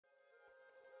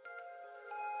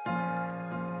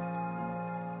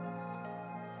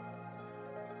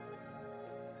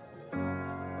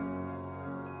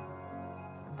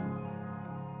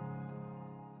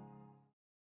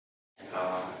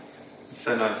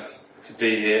so nice to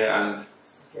be here. And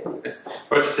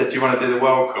Roger said, "Do you want to do the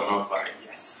welcome?" I was like,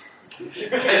 "Yes." Take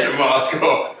the mask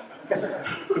off.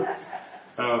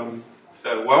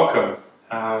 So welcome.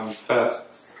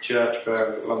 First church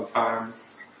for a long time.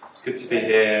 Good to be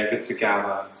here. Good to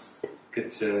gather.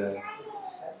 Good to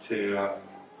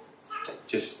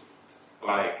just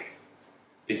like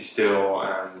be still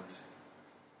and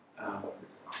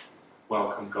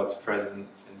welcome God's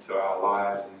presence into our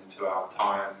lives, into our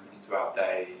time, into our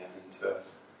day, and into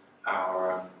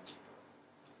our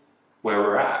where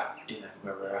we're at.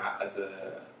 Where we're at as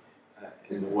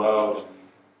in the world,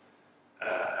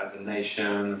 and as a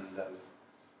nation, and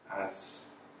as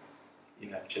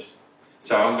just.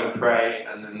 So I'm going to pray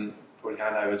and then probably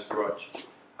hand over to Rog.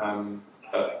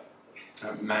 But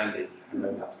Mandy, hand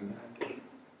over to Mandy.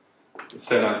 It's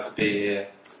so nice to be here.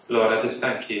 Lord, I just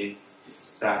thank you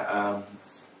that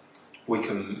we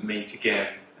can meet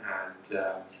again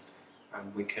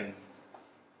and we can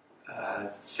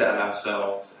settle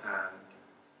ourselves and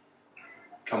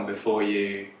come before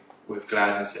you with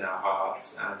gladness in our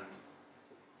hearts, and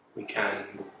we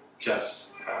can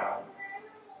just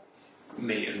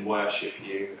meet and worship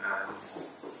you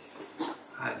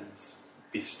and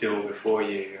be still before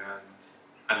you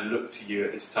and look to you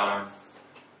at this time.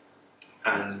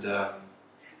 And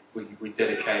we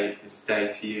dedicate this day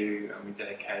to you, and we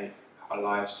dedicate our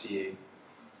lives to you,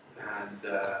 and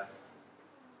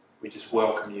we just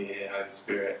welcome you here, Holy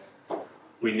Spirit.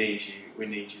 We need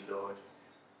you, Lord.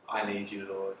 I need you,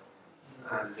 Lord.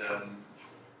 And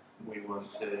we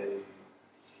want to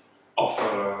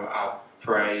offer our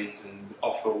praise and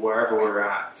offer wherever we're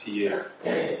at to you,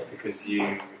 because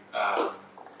you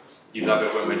love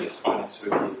it when we're just honest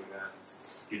with you,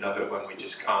 and you love it when we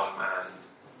just come and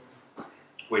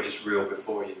we're just real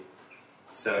before you.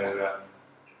 So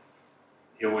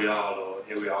here we are, Lord.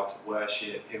 Here we are to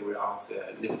worship. Here we are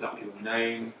to lift up your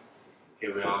name.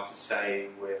 Here we are to say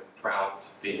we're proud to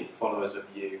be followers of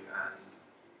you,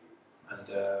 and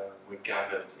we're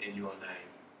gathered in your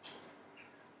name.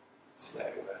 So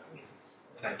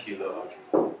thank you, Lord.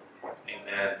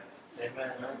 Amen.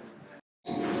 Amen.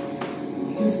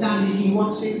 You can stand if you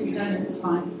want to. If you don't, it's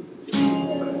fine.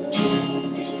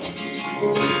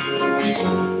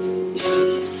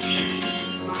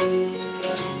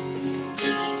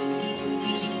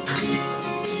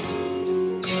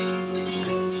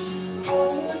 All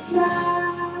the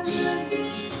times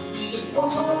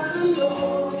before the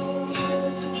Lord,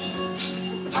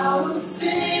 I will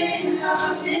sing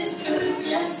of His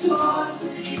goodness towards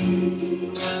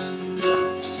me.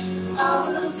 I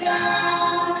will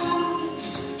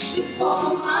dance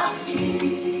before my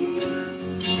King.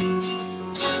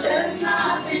 There's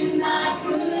nothing that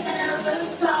could ever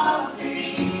stop me.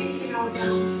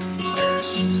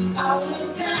 I will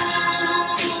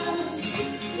dance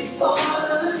before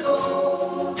the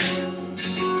Lord.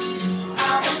 I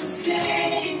will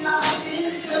sing of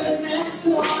His goodness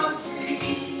towards me.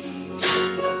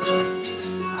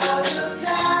 I will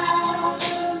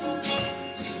dance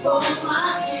before my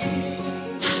King.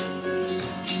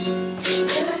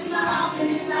 There's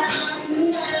nothing that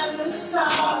could ever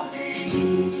stop me.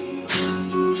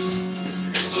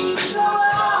 So throw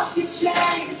off your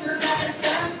chains and let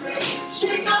them break.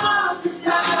 Shake off the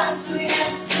dust of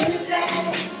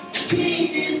yesterday. The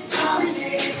King is coming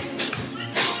in.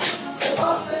 So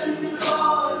open the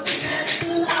doors and let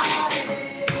the light in.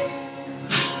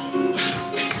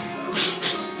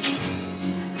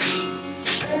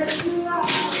 Let the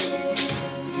light in.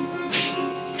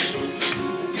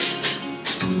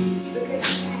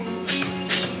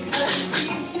 Because He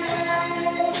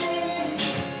came,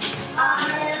 I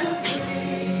am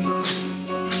free.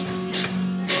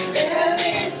 There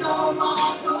is no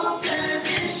more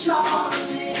brokenness on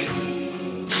me.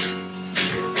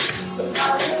 So I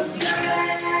will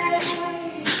pray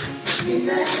in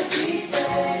every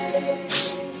day.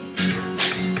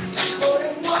 For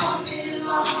it won't be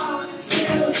long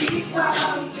until He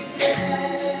comes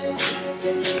again.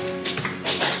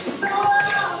 So throw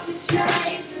off the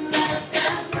chains and let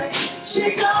them break.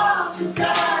 Shake off the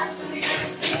dust of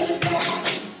yesterday.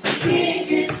 The King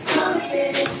is coming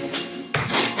in.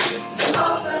 So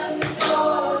open the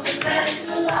doors and let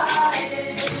the light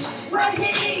in. Where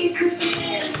He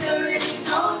forgives, there is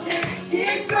no death.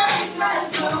 His grace has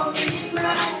no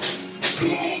regrets. The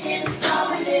King is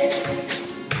coming in.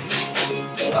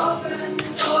 So open the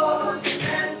doors and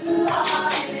let the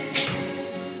light in.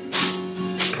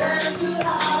 Let the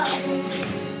light in.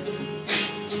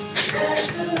 Let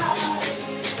the light in.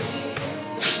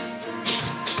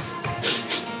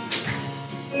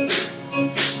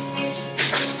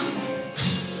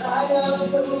 Light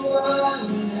of the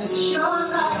one that shone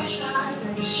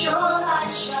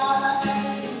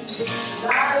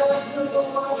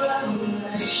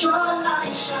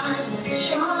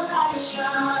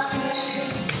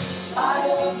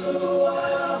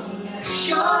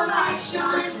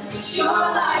let your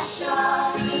light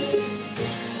shine.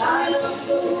 Light of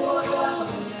the world,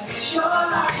 let your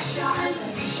light shine.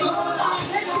 Let your light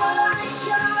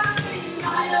shine.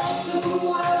 Light of the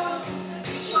world,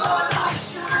 let your light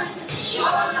shine. Let your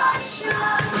light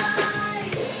shine.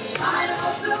 Light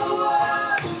of the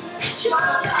world, let your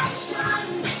light shine.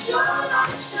 Let your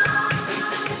light shine.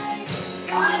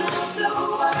 Light of the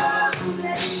world,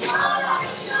 let your light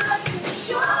shine. Let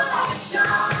your light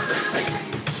shine.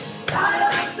 Light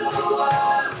of the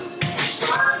world, let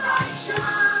your light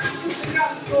shine.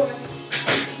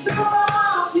 Throw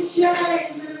off your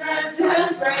chains and let them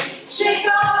break. Shake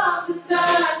off the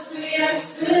dust of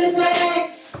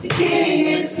yesterday. The King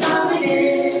is coming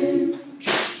in.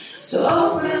 So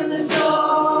open the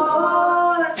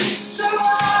doors. Throw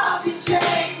off your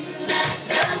chains and let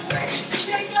them break.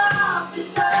 Shake off the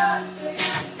dust of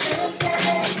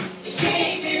yesterday. The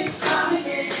King is coming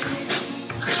in.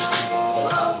 So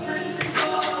open the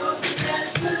doors and let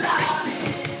the light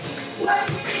in. When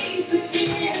we meet the King,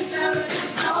 there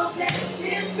is no death.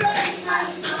 His grace has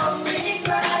no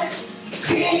regrets. The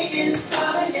King is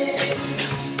coming in.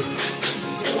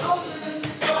 So open the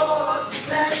doors and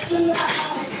let the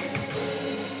light in.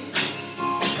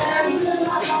 Let the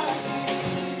light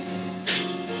in.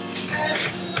 Let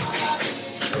the light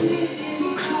in. He is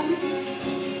coming in.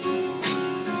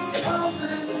 So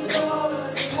open the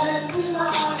doors and let the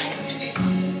light in.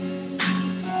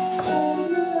 Let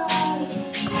the light in.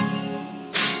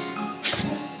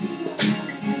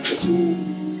 The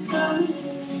King is coming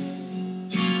in.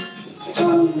 So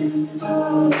open the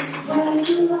doors and let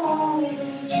the light in.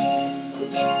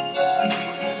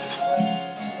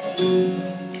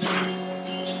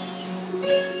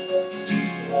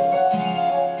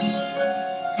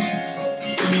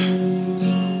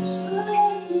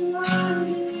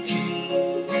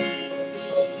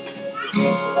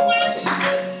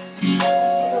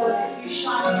 You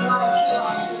shine your light into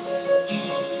our souls.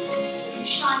 You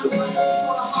shine your light into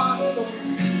our hearts, Lord.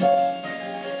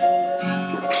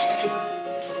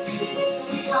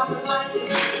 We have the light of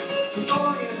the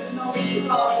glory of the knowledge of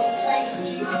God in the face of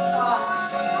Jesus Christ.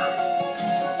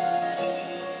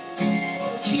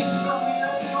 Lord Jesus, when we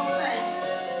look at your face,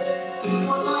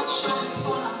 your light shines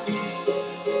upon us,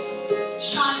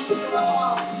 shines into our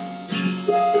hearts.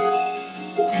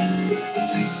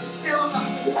 Fills us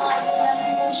with light, so then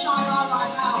we can shine our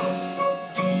light out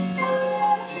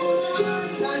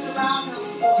to those around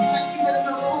us, Lord. Thank you that you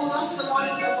have called us the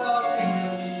light of the world.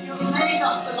 You have made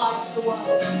us the light of the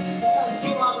world because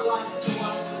you are the light of the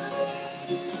world.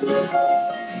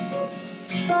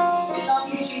 We love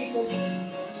you, Jesus.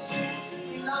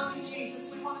 We love you, Jesus.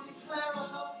 We want to declare our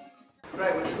love for you.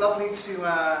 Great, well, it's lovely to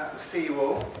see you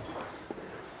all.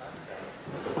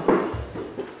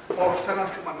 Oh, it's so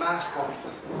nice to get my mask off.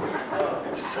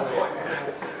 So hot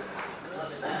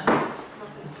now.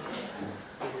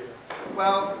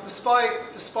 Well,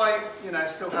 despite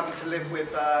still having to live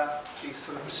with these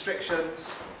sort of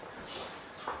restrictions,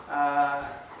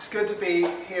 it's good to be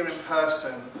here in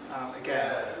person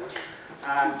again.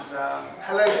 And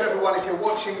hello to everyone. If you're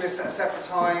watching this at a separate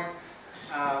time,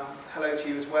 hello to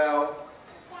you as well.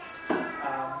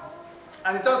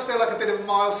 And it does feel like a bit of a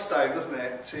milestone, doesn't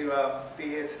it, to be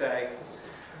here today.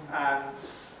 And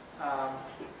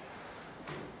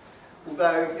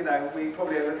although, we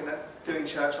probably are looking at doing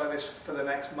church like this for the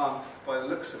next month by the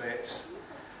looks of it.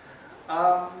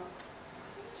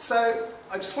 So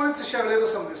I just wanted to share a little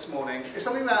something this morning. It's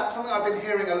something I've been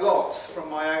hearing a lot from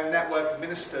my own network of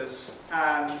ministers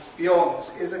and beyond,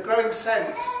 is a growing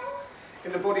sense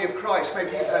in the body of Christ,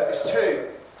 maybe you've heard this too,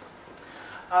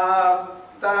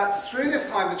 that through this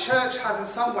time the church has in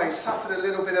some ways suffered a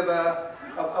little bit of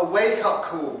a wake-up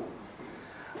call,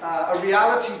 a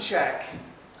reality check.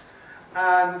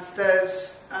 And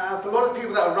there's, for a lot of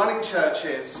people that are running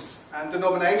churches and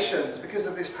denominations because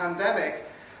of this pandemic,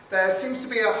 there seems to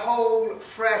be a whole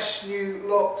fresh new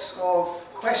lot of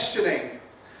questioning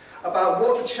about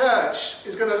what the church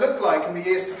is going to look like in the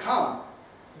years to come.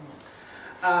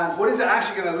 And what is it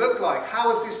actually going to look like? How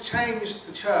has this changed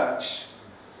the church?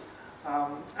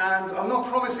 And I'm not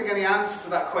promising any answer to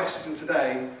that question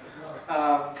today,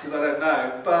 because I don't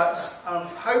know, but I'm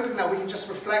hoping that we can just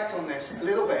reflect on this a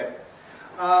little bit.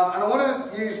 And I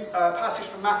want to use a passage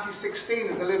from Matthew 16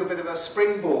 as a little bit of a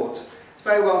springboard. It's a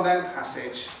very well known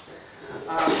passage.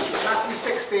 Matthew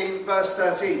 16 verse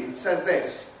 13 says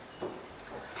this: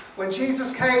 When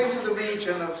Jesus came to the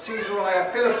region of Caesarea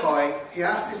Philippi, he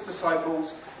asked his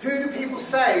disciples, "Who do people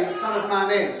say the Son of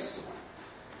Man is?"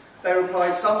 They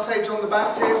replied, "Some say John the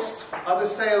Baptist,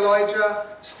 others say Elijah,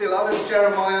 still others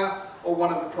Jeremiah, or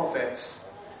one of the prophets."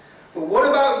 "But what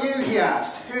about you?" he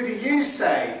asked. "Who do you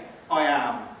say I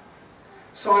am.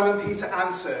 Simon Peter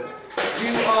answered,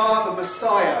 you are the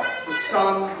Messiah, the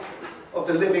Son of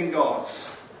the living God.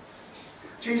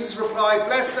 Jesus replied,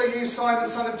 blessed are you, Simon,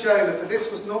 son of Jonah, for this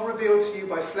was not revealed to you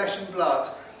by flesh and blood,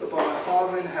 but by my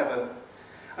Father in heaven.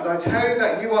 And I tell you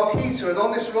that you are Peter, and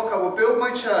on this rock I will build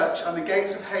my church, and the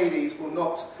gates of Hades will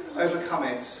not overcome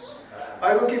it.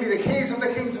 I will give you the keys of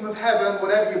the kingdom of heaven.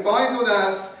 Whatever you bind on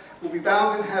earth will be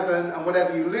bound in heaven, and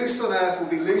whatever you loose on earth will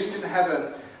be loosed in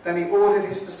heaven. Then he ordered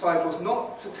his disciples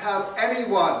not to tell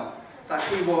anyone that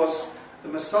he was the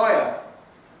Messiah.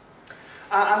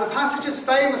 And the passage is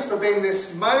famous for being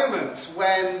this moment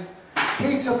when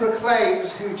Peter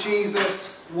proclaims who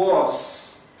Jesus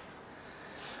was.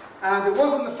 And it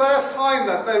wasn't the first time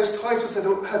that those titles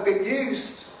had been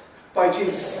used by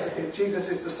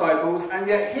Jesus' disciples, and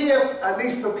yet here, at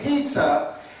least for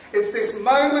Peter, it's this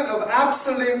moment of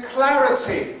absolute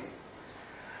clarity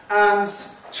and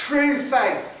true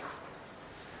faith.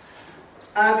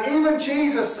 And even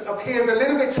Jesus appears a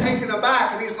little bit taken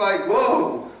aback, and he's like,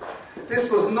 whoa, this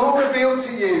was not revealed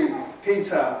to you,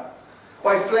 Peter,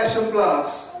 by flesh and blood,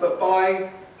 but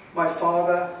by my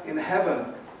Father in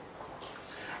heaven.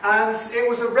 And it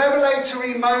was a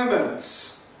revelatory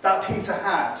moment that Peter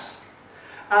had.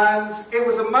 And it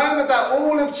was a moment that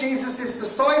all of Jesus'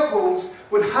 disciples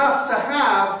would have to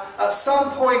have at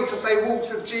some point as they walked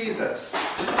with Jesus.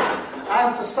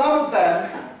 And for some of them,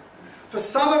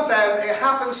 it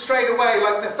happened straight away.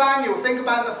 Like Nathaniel, think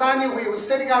about Nathaniel, he was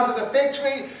sitting under the fig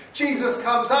tree. Jesus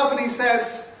comes up and he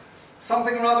says,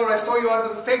 something or other, I saw you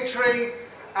under the fig tree.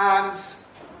 And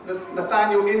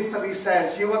Nathaniel instantly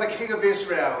says, you are the King of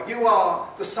Israel. You are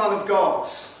the Son of God.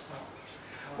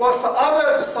 Whilst for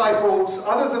others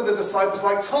of the disciples,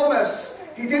 like Thomas,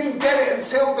 he didn't get it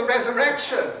until the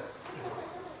resurrection.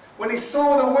 When he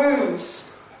saw the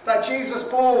wounds that Jesus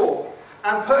bore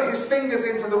and put his fingers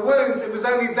into the wounds, it was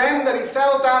only then that he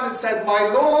fell down and said, my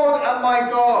Lord and my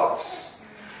God.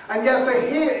 And yet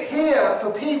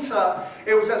for Peter,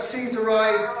 it was at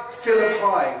Caesarea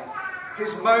Philippi,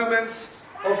 his moment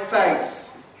of faith.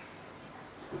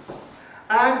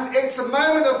 And it's a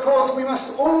moment, of course, we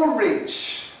must all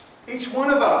reach, each one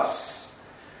of us.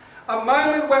 A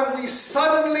moment when we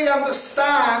suddenly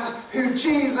understand who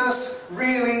Jesus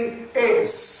really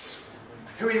is.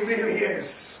 Who he really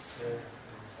is.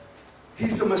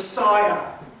 He's the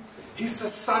Messiah. He's the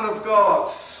Son of God.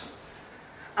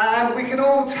 And we can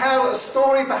all tell a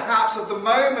story perhaps of the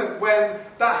moment when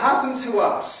that happened to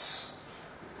us.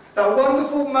 That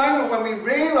wonderful moment when we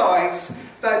realise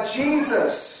that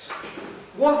Jesus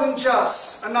wasn't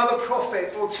just another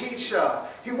prophet or teacher.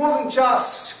 He wasn't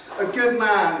just a good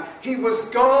man. He was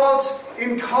God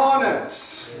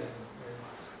incarnate.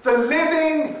 The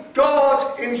living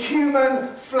God in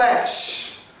human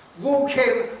flesh,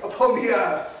 walking upon the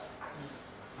earth.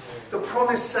 The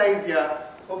promised Saviour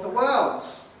of the world.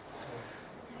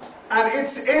 And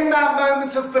it's in that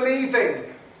moment of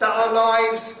believing that our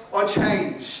lives are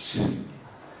changed.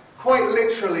 Quite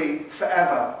literally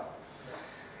forever.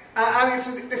 And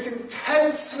it's this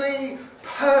intensely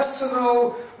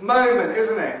personal moment,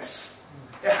 isn't it?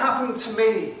 It happened to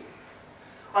me.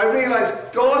 I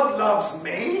realised God loves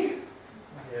me.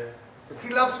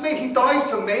 He loves me. He died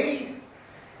for me.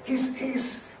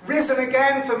 He's risen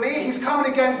again for me. He's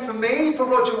coming again for me, for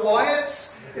Roger Wyatt.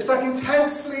 It's like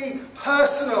intensely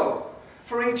personal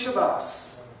for each of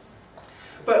us.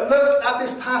 But look at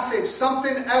this passage.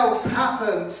 Something else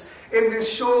happens in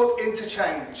this short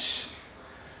interchange.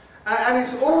 And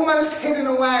it's almost hidden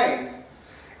away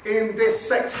in this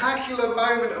spectacular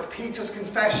moment of Peter's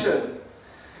confession.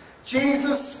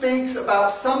 Jesus speaks about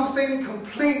something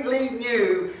completely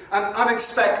new and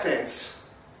unexpected.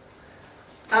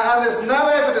 And there's no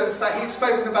evidence that he'd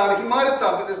spoken about it. He might have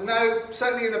done, but there's no,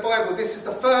 certainly in the Bible, this is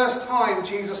the first time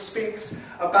Jesus speaks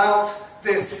about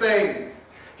this thing.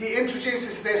 He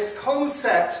introduces this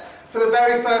concept for the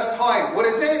very first time. What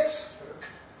is it?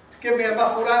 Give me a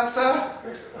muffled answer.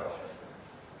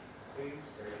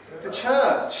 The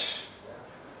church.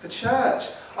 The church.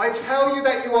 I tell you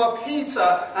that you are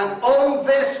Peter, and on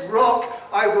this rock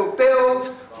I will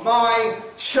build my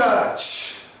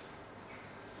church.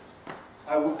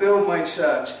 I will build my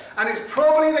church. And it's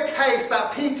probably the case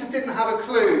that Peter didn't have a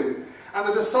clue, and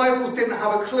the disciples didn't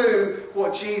have a clue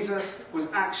what Jesus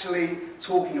was actually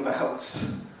talking about.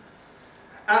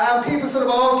 And people sort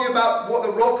of argue about what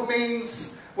the rock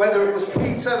means, whether it was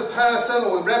Peter, the person,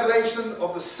 or the revelation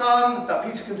of the Son that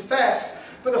Peter confessed.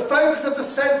 But the focus of the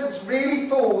sentence really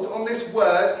falls on this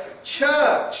word,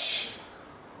 church.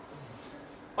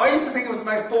 I used to think it was the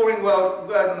most boring word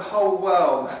in the whole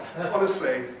world,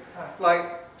 honestly.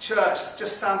 Like, church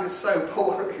just sounded so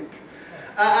boring.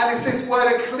 And it's this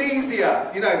word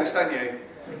ecclesia. You know this, don't you?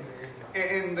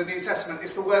 In the New Testament,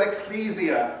 it's the word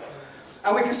ecclesia.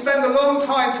 And we can spend a long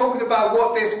time talking about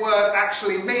what this word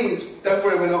actually means. Don't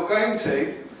worry, we're not going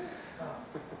to.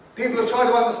 People have tried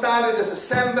to understand it as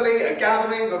assembly, a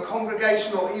gathering, a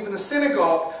congregation, or even a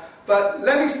synagogue. But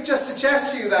let me just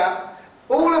suggest to you that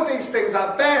all of these things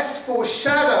at best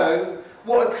foreshadow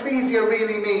what ecclesia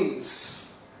really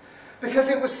means. Because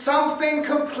it was something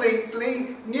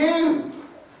completely new.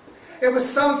 It was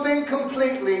something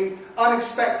completely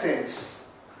unexpected.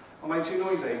 Am I too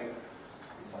noisy?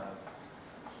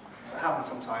 It happens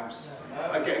sometimes.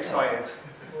 I get excited.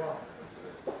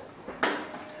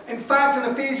 In fact,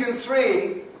 in Ephesians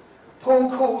 3, Paul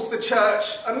calls the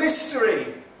church a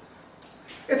mystery.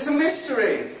 It's a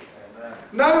mystery.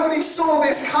 Nobody saw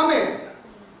this coming.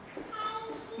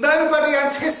 Nobody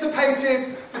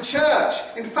anticipated the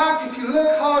church. In fact, if you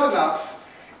look hard enough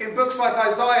in books like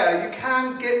Isaiah, you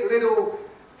can get little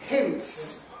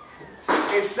hints.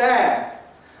 It's there,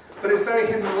 but it's very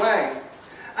hidden away.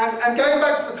 And going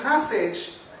back to the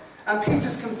passage and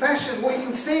Peter's confession, what you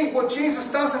can see, what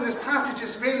Jesus does in this passage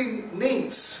is really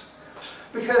neat.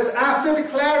 Because after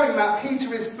declaring that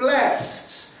Peter is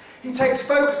blessed, he takes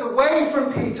focus away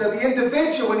from Peter, the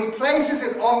individual, and he places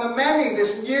it on the many,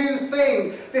 this new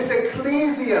thing, this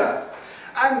ecclesia.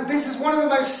 And this is one of the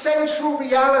most central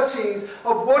realities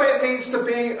of what it means to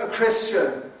be a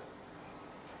Christian.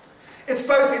 It's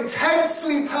both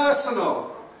intensely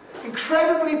personal,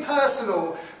 incredibly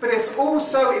personal, but it's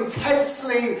also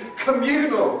intensely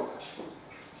communal.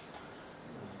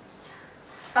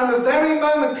 And the very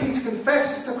moment Peter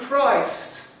confesses to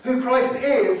Christ, who Christ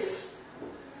is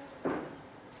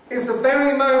the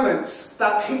very moment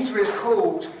that Peter is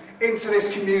called into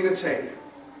this community.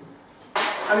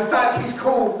 And in fact, he's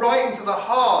called right into the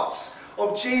heart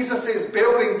of Jesus'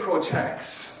 building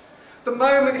projects. The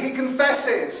moment he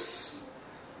confesses.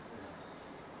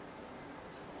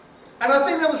 And I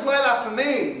think that was like that for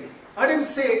me. I didn't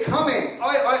see it coming.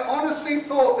 I honestly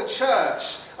thought the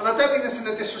church, and I don't mean this in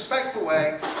a disrespectful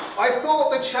way, I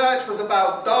thought the church was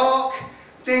about dark,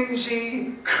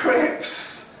 dingy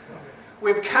crypts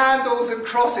with candles and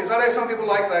crosses. I know some people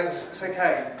like those. It's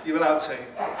okay. You're allowed to.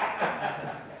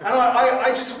 And I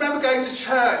just remember going to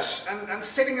church and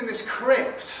sitting in this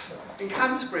crypt, in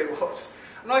Canterbury it was,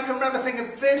 and I can remember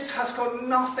thinking, this has got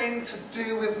nothing to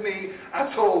do with me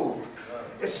at all.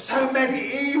 It's so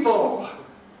medieval.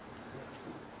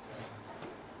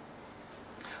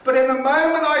 But in the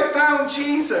moment I found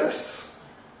Jesus,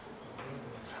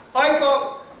 I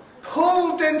got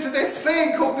pulled into this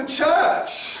thing called the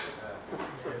church.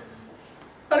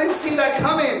 I didn't see that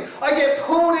coming. I get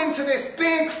pulled into this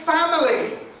big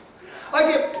family. I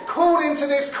get called into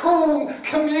this cool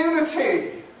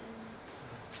community.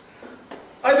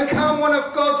 I become one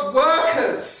of God's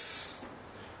workers.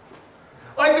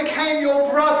 I became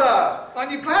your brother.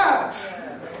 Aren't you glad?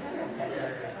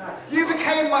 You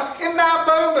became in that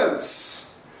moment,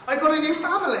 I got a new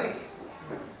family.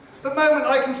 The moment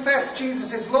I confess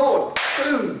Jesus is Lord,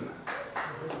 boom.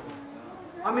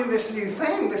 I'm in this new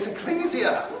thing, this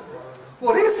ecclesia.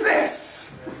 What is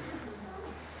this?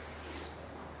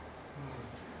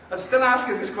 I'm still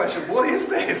asking this question, what is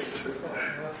this?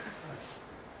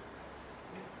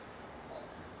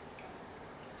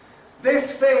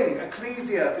 This thing,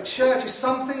 ecclesia, the church, is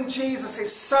something Jesus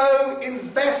is so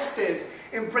invested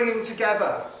in bringing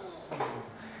together.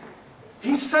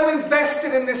 He's so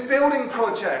invested in this building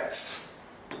project.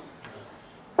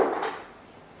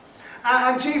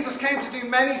 And Jesus came to do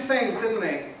many things, didn't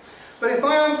he? But if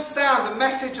I understand the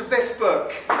message of this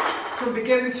book from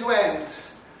beginning to end,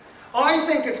 I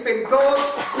think it's been God's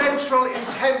central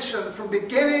intention from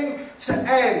beginning to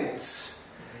end.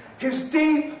 His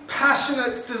deep,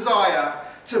 passionate desire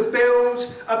to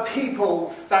build a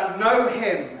people that know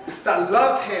him, that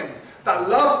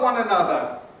love one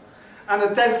another, and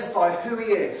identify who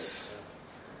he is.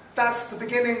 That's the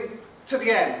beginning to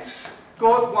the end.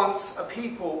 God wants a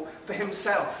people for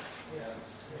himself.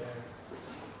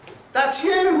 That's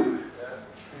you.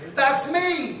 That's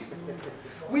me.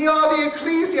 We are the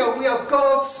ecclesia. We are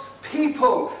God's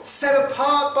people, set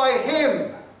apart by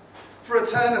him for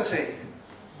eternity.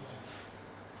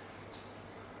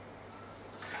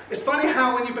 It's funny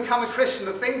how when you become a Christian,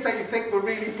 the things that you think were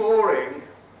really boring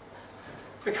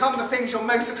become the things you're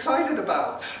most excited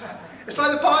about. It's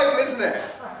like the Bible, isn't it?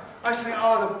 I used to think,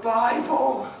 oh, the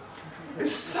Bible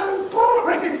is so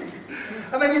boring.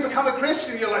 And then you become a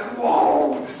Christian, you're like,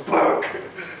 whoa, this book.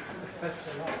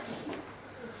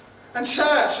 And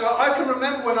church, I can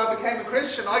remember when I became a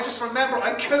Christian, I just remember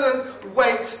I couldn't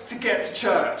wait to get to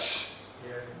church.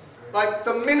 Like,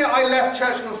 the minute I left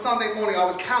church on a Sunday morning, I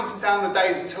was counting down the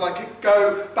days until I could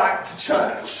go back to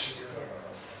church.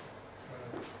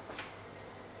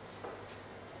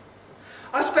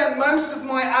 I spent most of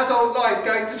my adult life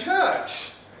going to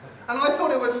church, and I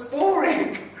thought it was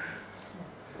boring.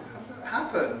 How does that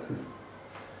happen?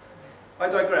 I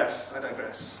digress.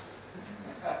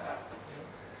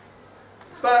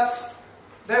 But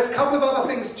there's a couple of other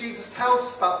things Jesus tells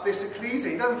us about this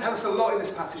ecclesia. He doesn't tell us a lot in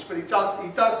this passage, but he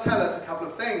does tell us a couple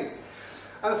of things.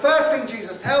 And the first thing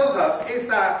Jesus tells us is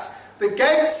that the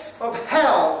gates of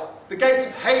hell, the gates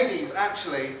of Hades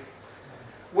actually,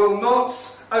 will not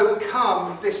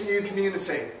overcome this new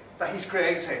community that he's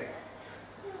creating.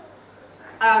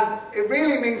 And it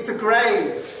really means the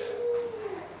grave.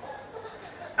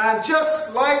 And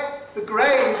just like the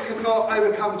grave could not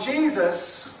overcome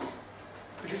Jesus,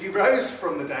 because he rose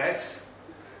from the dead,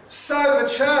 so the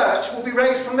church will be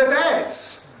raised from the dead,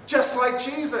 just like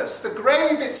Jesus. The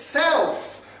grave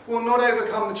itself will not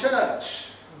overcome the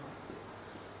church.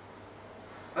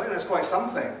 I think that's quite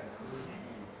something.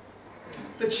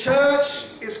 The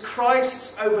church is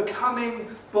Christ's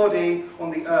overcoming body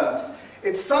on the earth.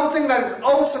 It's something that is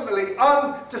ultimately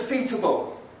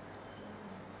undefeatable.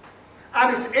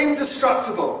 And it's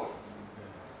indestructible.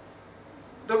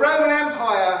 The Roman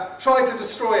Empire tried to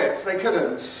destroy it. They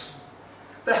couldn't.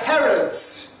 The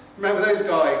Herods, remember those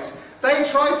guys? They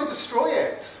tried to destroy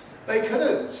it. They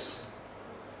couldn't.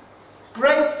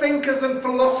 Great thinkers and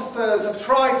philosophers have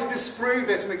tried to disprove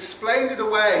it and explain it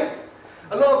away.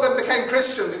 A lot of them became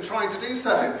Christians in trying to do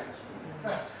so.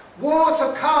 Wars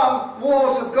have come,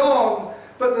 wars have gone,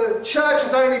 but the church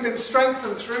has only been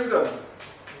strengthened through them.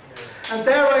 And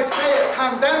dare I say it,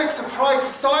 pandemics have tried to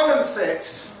silence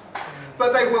it,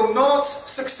 but they will not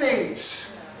succeed.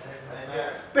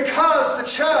 Because the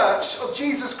church of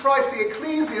Jesus Christ, the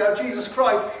ecclesia of Jesus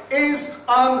Christ, is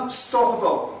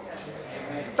unstoppable.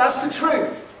 That's the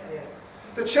truth.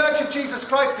 The church of Jesus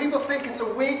Christ, people think it's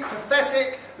a weak,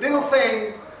 pathetic, little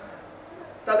thing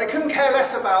that they couldn't care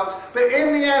less about, but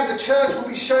in the end the church will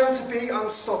be shown to be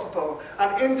unstoppable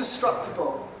and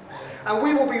indestructible. And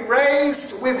we will be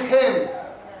raised with him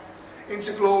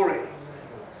into glory.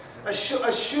 As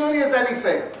surely as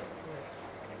anything.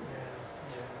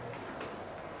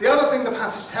 The other thing the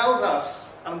passage tells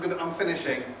us, I'm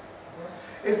finishing,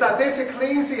 is that this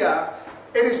ecclesia,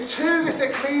 it is to this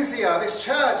ecclesia, this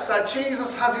church, that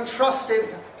Jesus has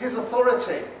entrusted his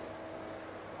authority.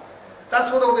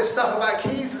 That's what all this stuff about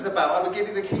keys is about. I will give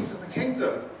you the keys of the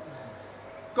kingdom.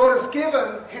 God has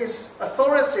given his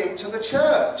authority to the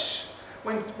church.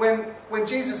 When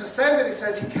Jesus ascended, he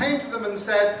says, he came to them and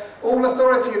said, all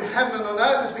authority in heaven and on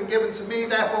earth has been given to me,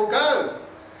 therefore go.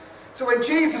 So when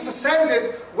Jesus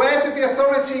ascended, where did the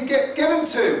authority get given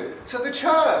to? To the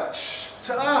church,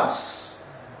 to us.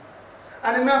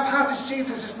 And in that passage,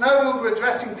 Jesus is no longer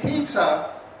addressing Peter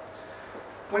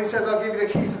when he says, I'll give you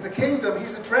the keys of the kingdom.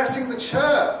 He's addressing the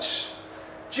church.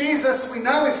 Jesus, we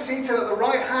know, is seated at the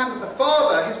right hand of the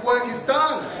Father. His work is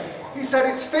done. He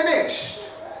said, it's finished.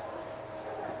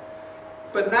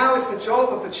 But now it's the job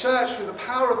of the church, through the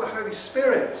power of the Holy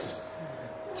Spirit,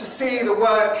 to see the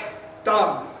work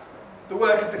done. The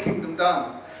work of the kingdom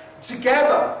done.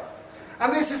 Together.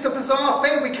 And this is the bizarre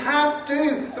thing. We can't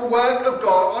do the work of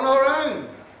God on our own.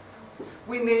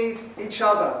 We need each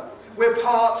other. We're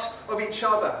part of each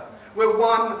other. We're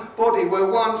one body.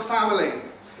 We're one family.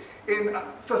 In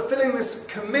fulfilling this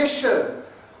commission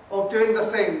of doing the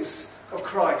things of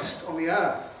Christ on the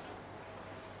earth.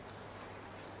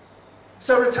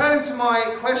 So returning to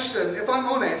my question, if I'm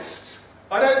honest,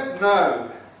 I don't know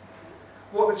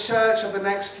what the church of the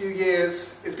next few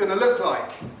years is going to look like,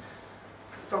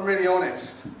 if I'm really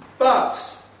honest. But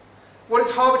what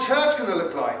is Harbour Church going to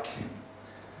look like?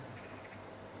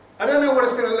 I don't know what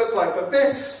it's going to look like, but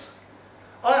this,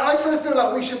 I sort of feel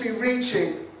like we should be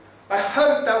reaching, I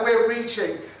hope that we're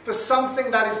reaching for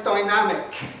something that is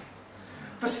dynamic,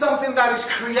 for something that is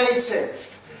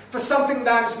creative, for something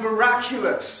that is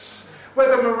miraculous,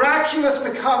 where the miraculous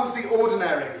becomes the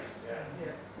ordinary.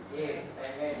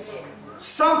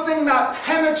 Something that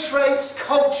penetrates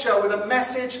culture with a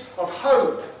message of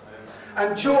hope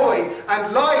and joy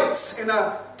and light in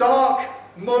a dark,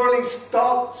 morally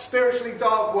dark, spiritually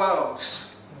dark world.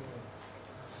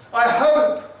 I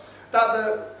hope that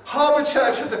the Harbour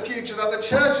Church of the future, that the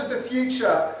church of the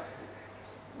future,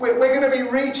 we're going to be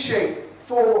reaching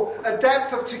for a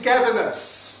depth of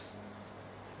togetherness.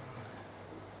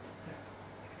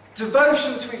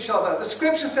 Devotion to each other. The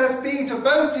scripture says, be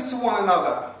devoted to one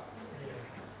another.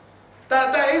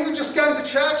 That isn't just going to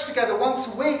church together once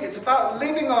a week. It's about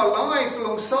living our lives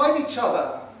alongside each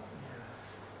other.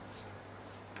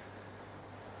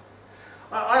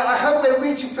 I hope we're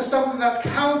reaching for something that's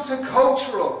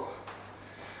counter-cultural.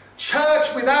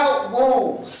 Church without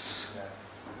walls.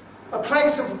 A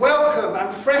place of welcome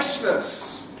and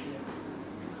freshness.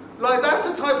 Like, that's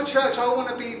the type of church I want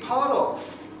to be part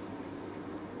of.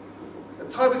 The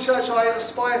type of church I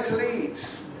aspire to lead.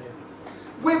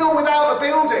 With or without a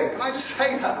building. Can I just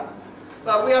say that?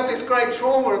 Like, we have this great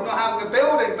trauma of not having a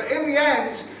building, but in the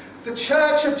end, the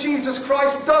Church of Jesus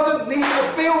Christ doesn't need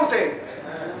a building.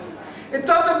 It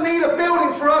doesn't need a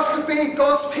building for us to be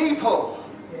God's people.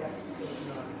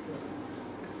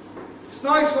 It's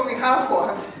nice when we have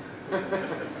one.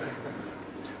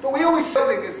 But we always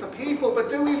say it's the people,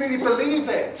 but do we really believe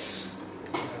it?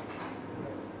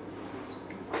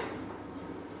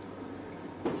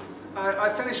 I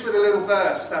finished with a little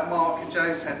verse that Mark and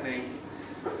Joe sent me,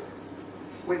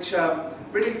 which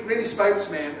really spoke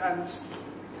to me, and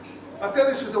I feel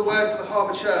this was a word for the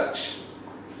Harbour Church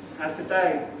as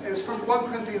today. It was from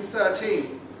 1 Corinthians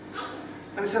 13,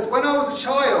 and it says, "When I was a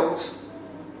child,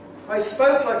 I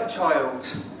spoke like a child,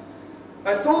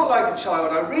 I thought like a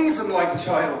child, I reasoned like a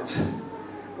child,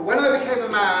 but when I became a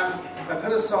man, I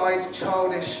put aside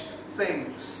childish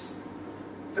things.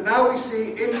 For now we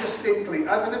see indistinctly,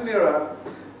 as in a mirror,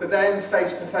 but then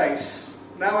face to face.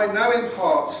 Now I know in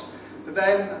part, but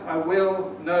then I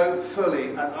will know fully,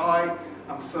 as I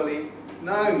am fully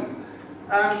known."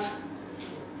 And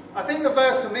I think the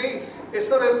verse for me, it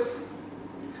sort of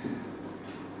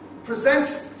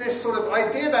presents this sort of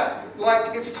idea that,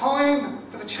 like, it's time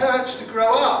for the church to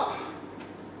grow up.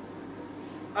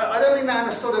 I don't mean that in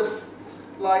a sort of,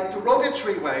 like,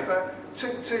 derogatory way, but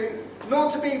to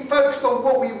not to be focused on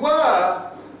what we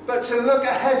were, but to look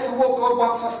ahead to what God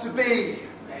wants us to be.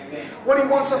 Amen. What He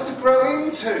wants us to grow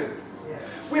into. Yeah.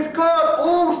 With God,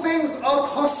 all things are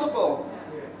possible.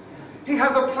 Yeah. He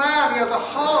has a plan, He has a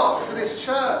heart for this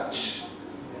church.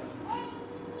 Yeah.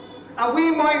 And we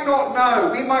might not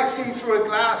know, we might see through a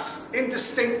glass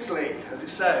indistinctly, as it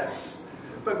says,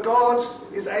 but God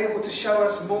is able to show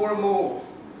us more and more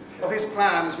of His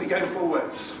plan as we go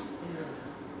forwards.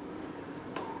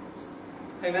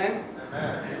 Amen?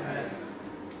 Amen.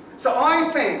 So I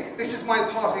think, this is my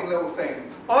parting little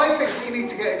thing, I think we need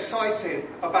to get excited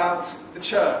about the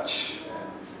church.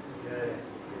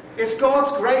 It's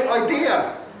God's great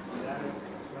idea.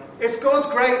 It's God's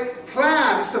great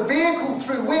plan. It's the vehicle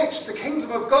through which the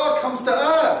kingdom of God comes to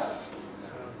earth.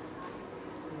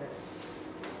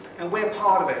 And we're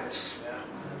part of it.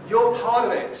 You're part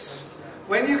of it.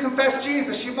 When you confess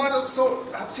Jesus, you might not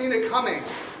have seen it coming,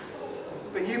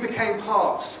 but you became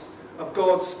part of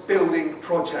God's building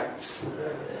project.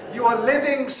 You are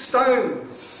living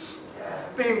stones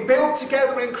being built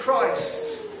together in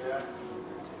Christ.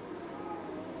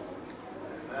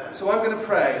 So I'm going to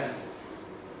pray.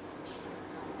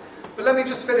 But let me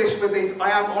just finish with these.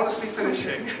 I am honestly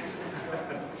finishing.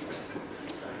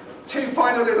 2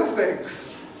 final little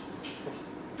things.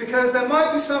 Because there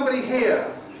might be somebody here,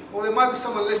 or there might be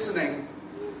someone listening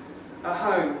at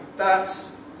home that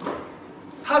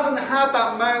hasn't had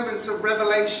that moment of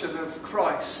revelation of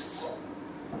Christ.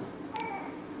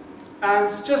 And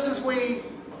just as we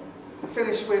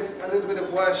finish with a little bit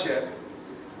of worship,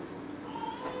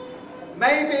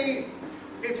 maybe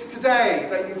it's today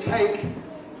that you take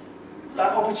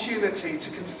that opportunity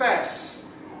to confess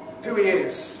who He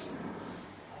is.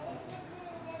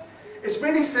 It's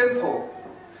really simple.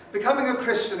 Becoming a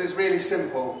Christian is really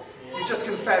simple. You just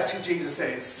confess who Jesus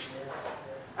is.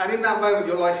 And in that moment,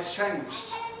 your life is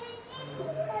changed.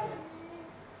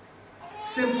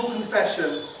 Simple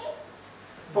confession,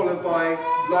 followed by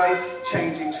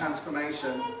life-changing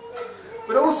transformation.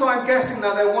 But also, I'm guessing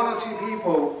that there are 1 or 2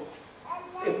 people,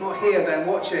 if not here, then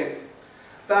watching,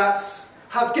 that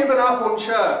have given up on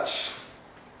church.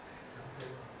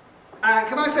 And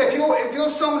can I say, if you're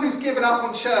someone who's given up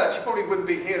on church, you probably wouldn't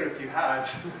be here if you had.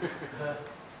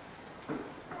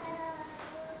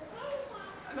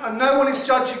 And no one is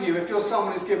judging you if you're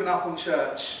someone who's given up on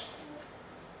church.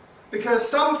 Because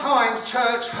sometimes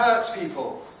church hurts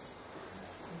people.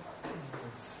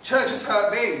 Church has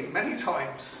hurt me many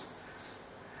times.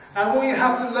 And what you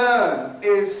have to learn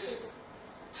is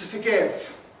to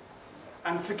forgive.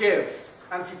 And forgive.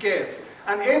 And forgive.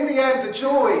 And in the end, the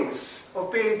joys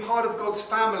of being part of God's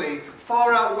family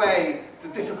far outweigh the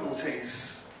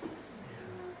difficulties.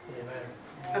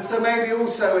 And so maybe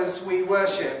also as we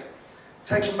worship,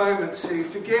 take a moment to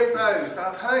forgive those that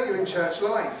have hurt you in church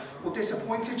life or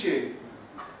disappointed you.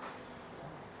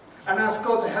 And ask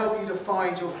God to help you to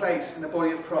find your place in the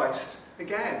body of Christ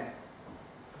again.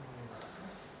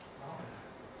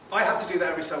 I have to do that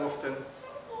every so often.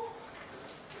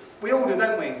 We all do,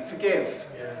 don't we? Forgive.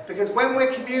 Yeah. Because when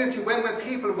we're community, when we're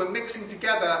people, and we're mixing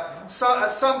together, so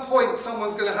at some point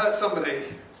someone's going to hurt somebody.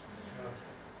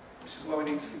 Which is why we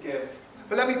need to forgive.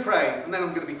 But let me pray, and then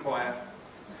I'm going to be quiet.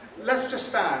 Let's just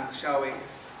stand, shall we?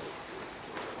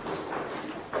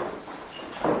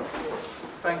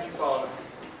 Thank you, Father.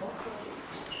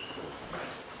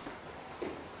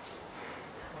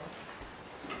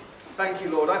 Thank you,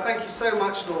 Lord. I thank you so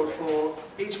much, Lord, for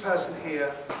each person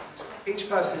here, each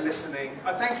person listening.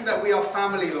 I thank you that we are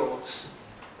family, Lord.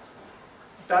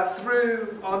 That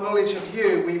through our knowledge of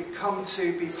you, we've come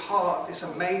to be part of this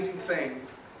amazing thing.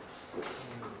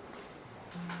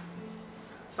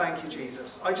 Thank you,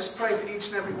 Jesus. I just pray for each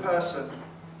and every person,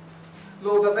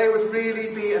 Lord, that they would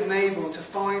really be enabled to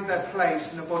find their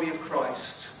place in the body of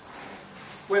Christ.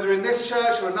 Whether in this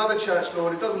church or another church,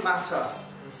 Lord, it doesn't matter.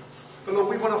 But Lord,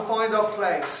 we want to find our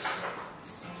place.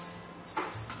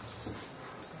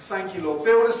 Thank you, Lord.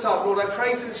 Build us up, Lord. I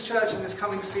pray for this church in this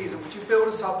coming season. Would you build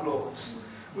us up, Lord?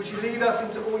 Would you lead us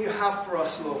into all you have for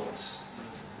us, Lord?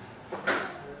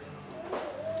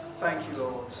 Thank you,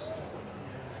 Lord.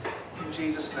 In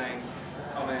Jesus' name,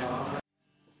 amen.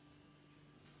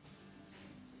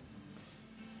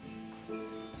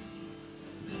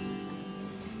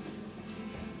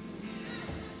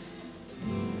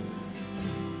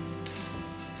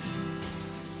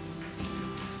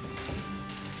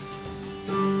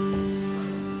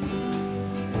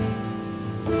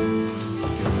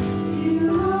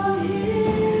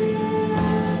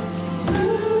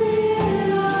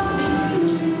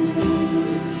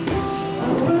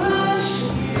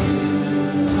 Worship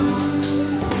you.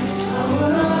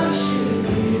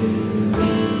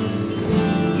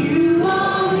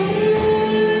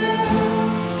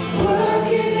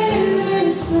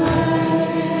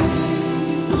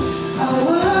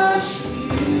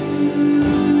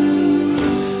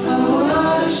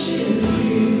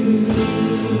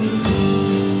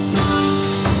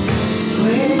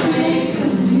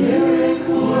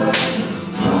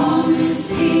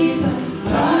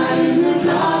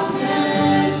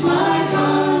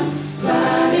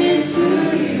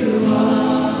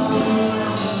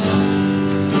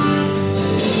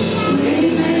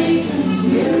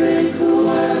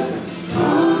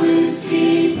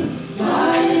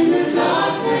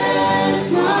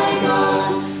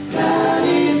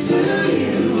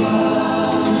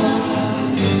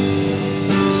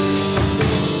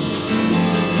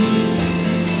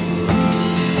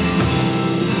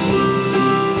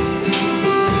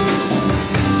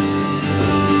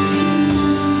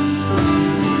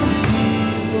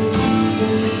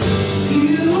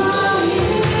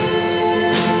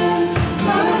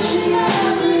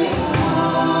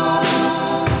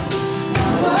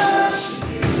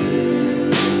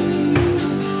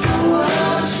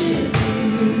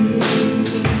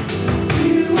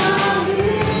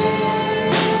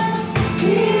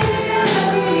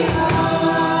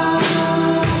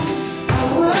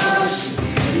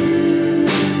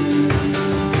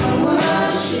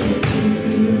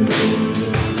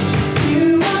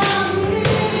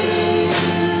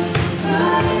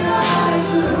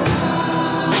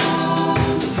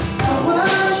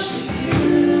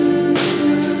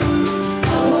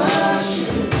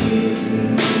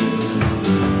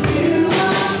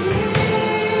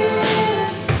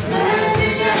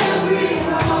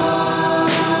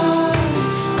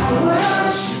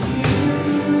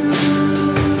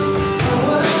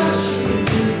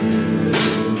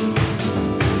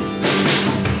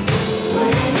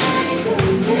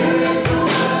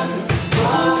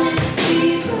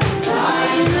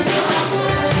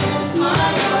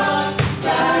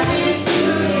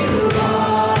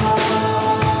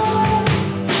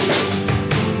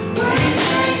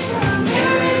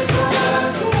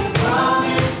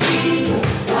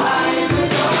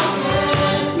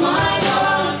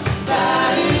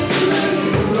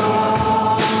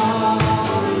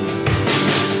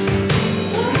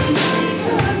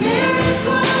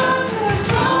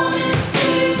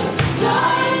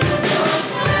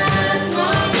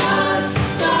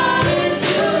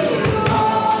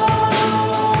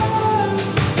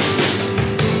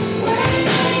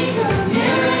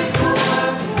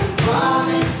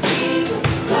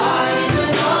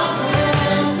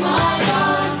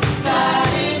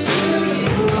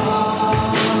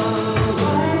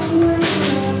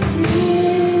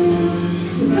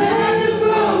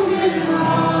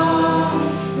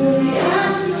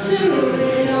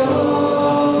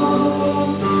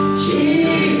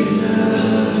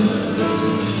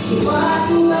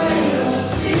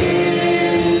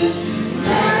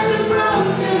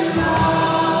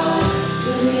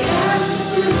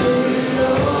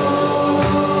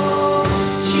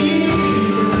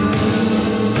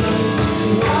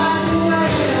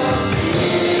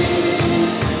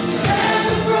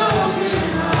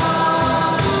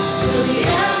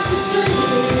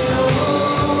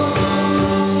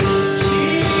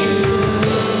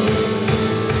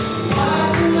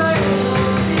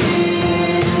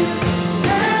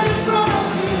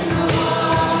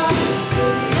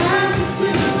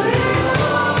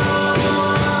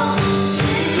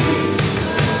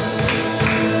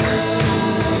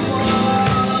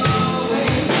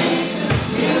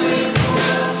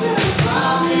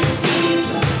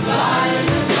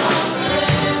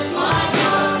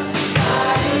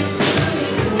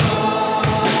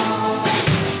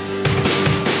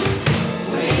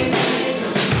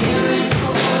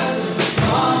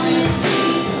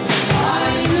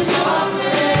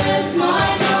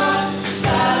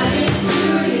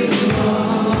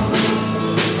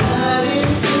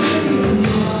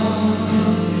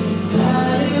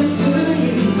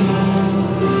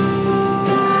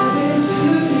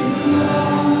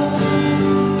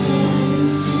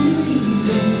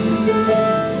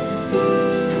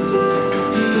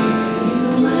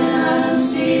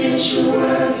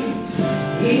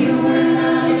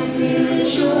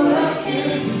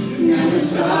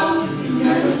 stop, you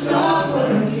never stop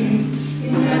working. You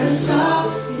never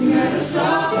stop, you never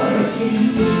stop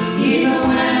working. Even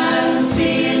when I don't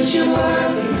see it, you're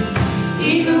working.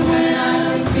 Even when I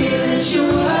don't feel it, you're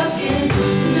working.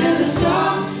 You never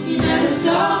stop, you never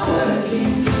stop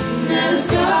working. You never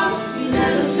stop, you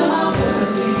never stop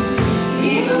working.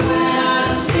 Even when I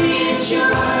don't see it,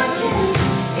 you're working.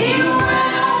 Even when I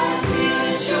don't feel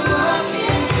it, you're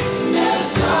working. You never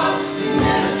stop, you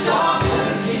never stop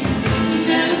working. You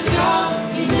never stop,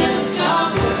 you never stop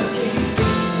working.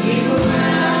 Even when I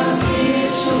don't see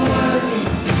it, you're working.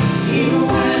 Even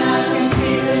when I don't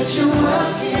feel it, you're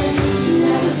working. You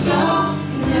never stop,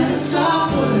 you never stop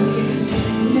working.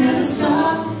 You never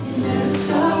stop, you never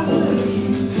stop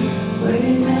working.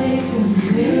 Waymaker,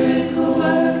 miracle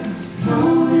worker,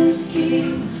 promise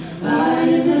keeper, light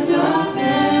in the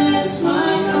darkness,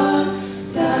 my God,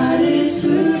 that is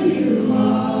who you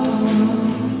are.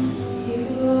 You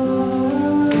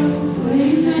are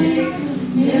waymaker,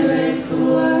 miracle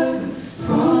worker,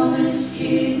 promise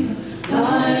keeper,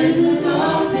 light in the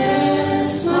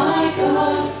darkness, my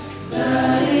God,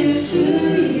 that is who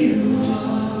you are.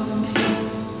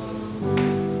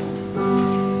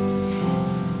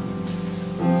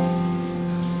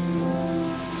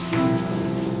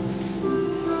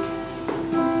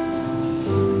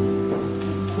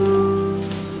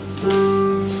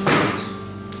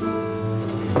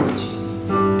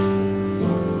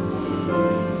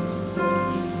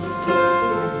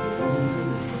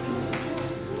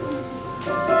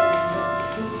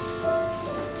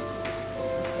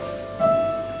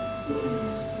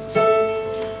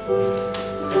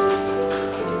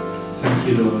 Thank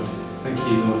you, Lord. Thank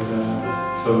you, Lord,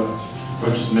 for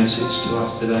Roger's message to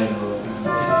us today, Lord.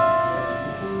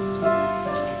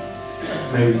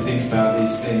 And may we think about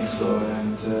these things, Lord,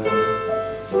 and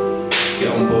get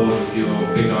on board with your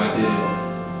big idea.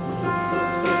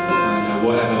 And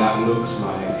whatever that looks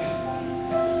like,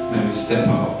 may we step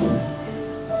up.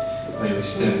 May we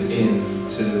step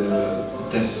into the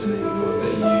destiny, Lord,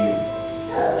 that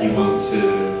you want to,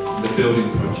 the building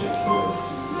project, Lord.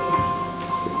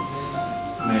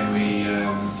 May we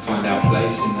find our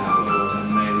place in that, Lord, and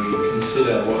may we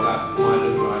consider what that might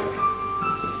look like.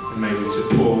 And may we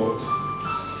support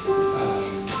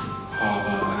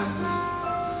Harbour and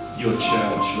your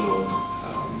church, Lord,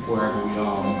 wherever we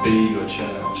are, and be your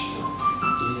church.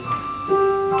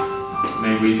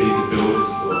 May we be the builders,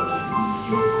 Lord.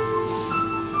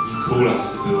 You call us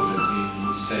the builders. You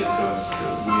say to us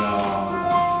that we are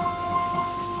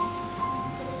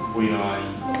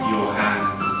your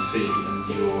hands and feet and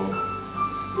your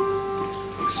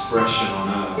expression on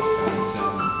earth. And I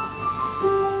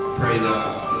pray that,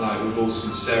 like, with all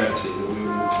sincerity, that we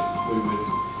would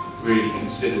really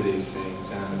consider these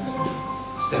things and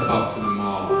step up to the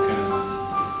mark and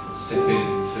step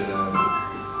into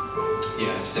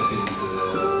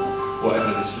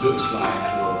whatever this looks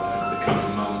like, Lord, over the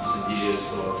coming months and years,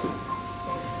 Lord.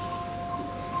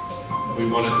 We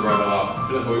want to grow up.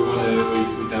 We don't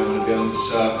want to be on the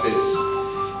surface.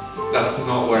 That's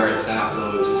not where it's at,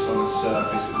 Lord. Just on the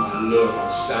surface, it might look or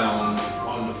sound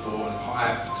wonderful and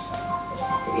hyped,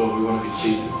 but Lord, we want to be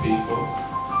deeper people.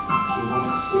 We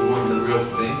want the real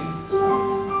thing.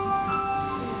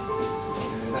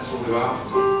 Yeah, that's what we're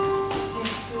after.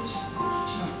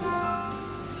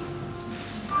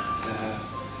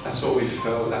 That's what we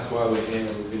felt. That's why we're here.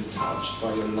 We've been touched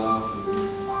by your love and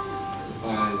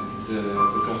by the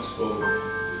gospel.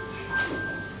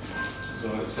 So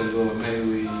I said, Lord, may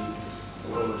we,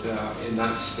 Lord, in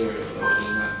that spirit, Lord,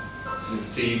 in a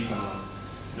deeper,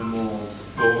 in a more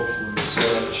thoughtful and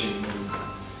searching and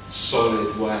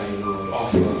solid way, Lord,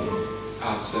 offer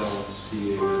ourselves to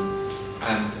you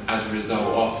and as a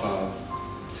result offer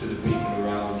to the people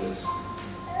around us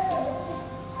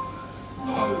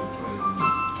hope and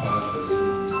purpose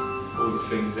and all the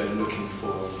things they're looking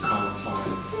for and can't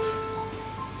find.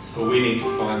 But we need to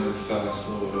find them first,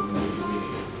 Lord, and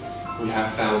we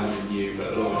have found them in you,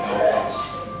 but Lord, help us.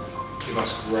 Give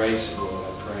us grace, Lord, I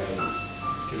pray.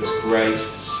 Give us grace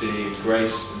to see,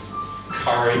 grace and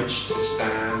courage to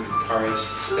stand, and courage to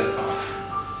step up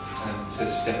and to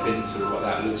step into what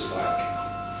that looks like.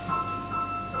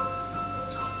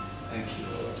 Thank you,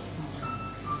 Lord.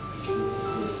 Thank you, Lord.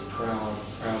 We're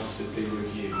proud to be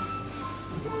with you.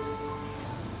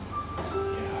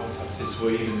 Yeah, help us this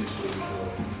week, even this week,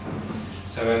 Lord.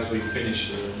 So as we finish,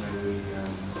 Lord, may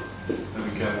we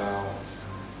go out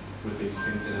with these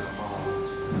things in our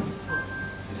hearts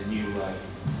in a new way.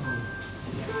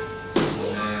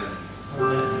 Amen.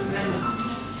 Amen.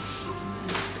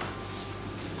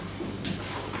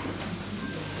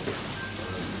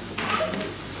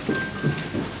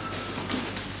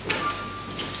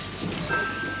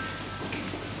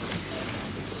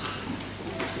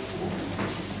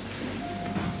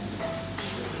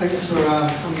 Thanks for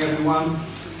coming, everyone.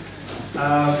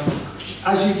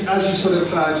 As you sort of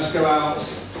just go out,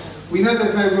 we know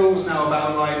there's no rules now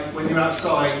about like when you're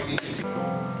outside.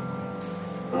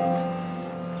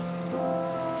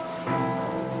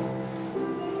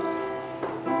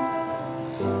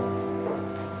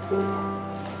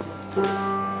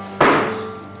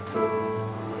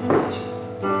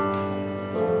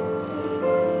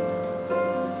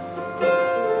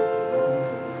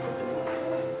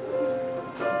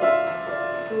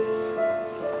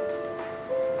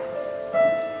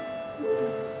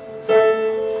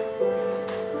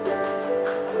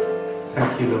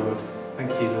 Thank you, Lord.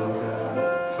 Thank you, Lord,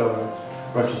 for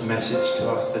Roger's message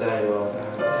to us today, Lord.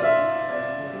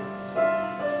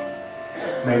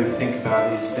 And may we think about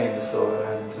these things, Lord,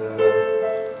 and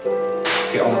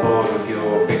get on board with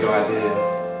your big idea.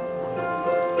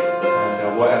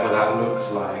 And whatever that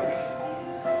looks like,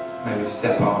 may we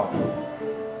step up.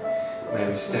 May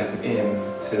we step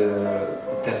into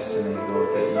the destiny, Lord,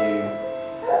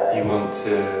 that you want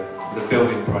to, the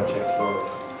building project, Lord.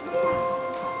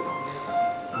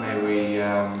 May we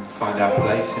find our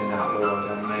place in that,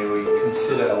 Lord, and may we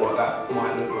consider what that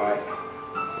might look like,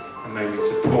 and may we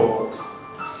support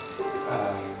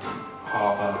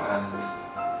Harbour and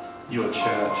your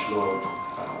church, Lord,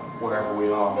 wherever we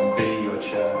are, and be your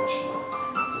church, Lord.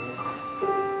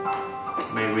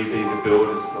 May we be the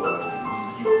builders, Lord.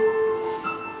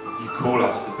 You call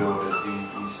us the builders.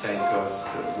 You say to us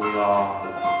that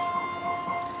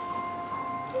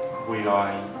we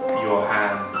are your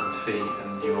hands and feet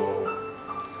and your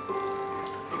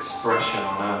expression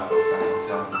on earth.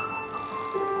 And I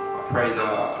pray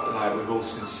that, like, with all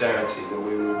sincerity, that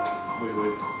we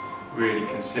would really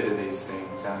consider these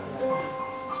things and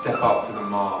step up to the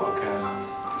mark and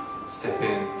step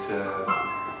into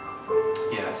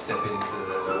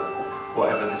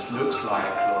whatever this looks like,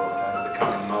 Lord, over the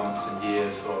coming months and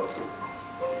years, Lord.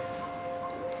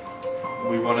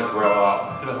 We want to grow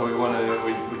up. We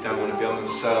don't want to be on the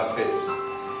surface.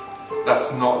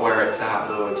 That's not where it's at,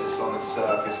 Lord. Just on the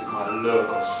surface, it might look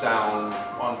or sound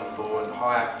wonderful and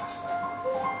hyped,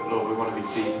 but Lord, we want to be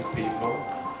deeper people.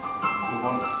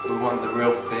 We want the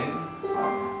real thing.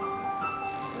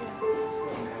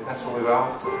 That's what we're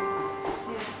after.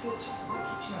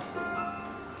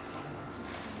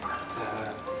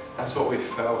 That's what we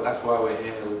felt. That's why we're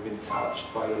here. We've been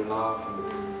touched by your love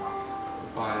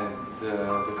and by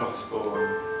the gospel.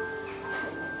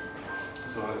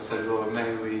 So Lord,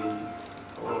 may we,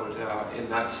 Lord, in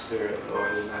that spirit,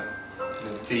 Lord, in a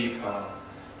deeper,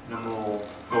 in a more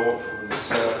thoughtful and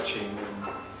searching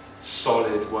and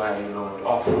solid way, Lord,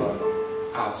 offer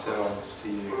ourselves to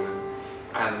you,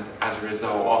 and as a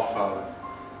result, offer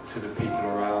to the people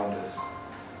around us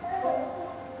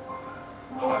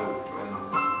hope and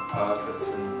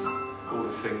purpose and all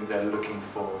the things they're looking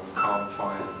for and can't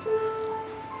find.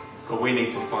 But we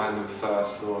need to find them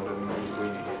first, Lord, and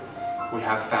we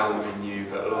have found them in you,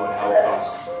 but Lord, help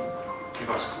us. Give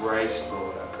us grace,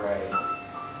 Lord, I pray.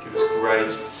 Give us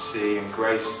grace to see, and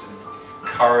grace and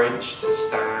courage to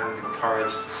stand, and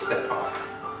courage to step up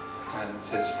and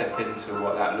to step into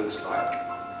what that looks like.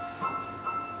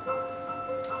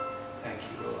 Thank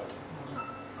you, Lord.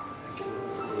 Thank you,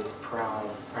 Lord. We're proud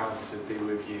to be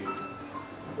with you.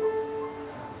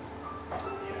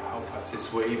 Help us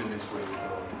this week, even this week,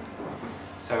 Lord.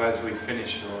 So as we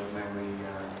finish, Lord, may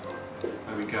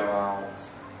we go out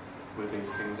with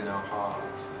these things in our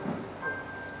heart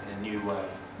in a new way.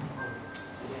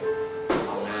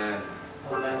 Amen.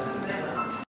 Amen.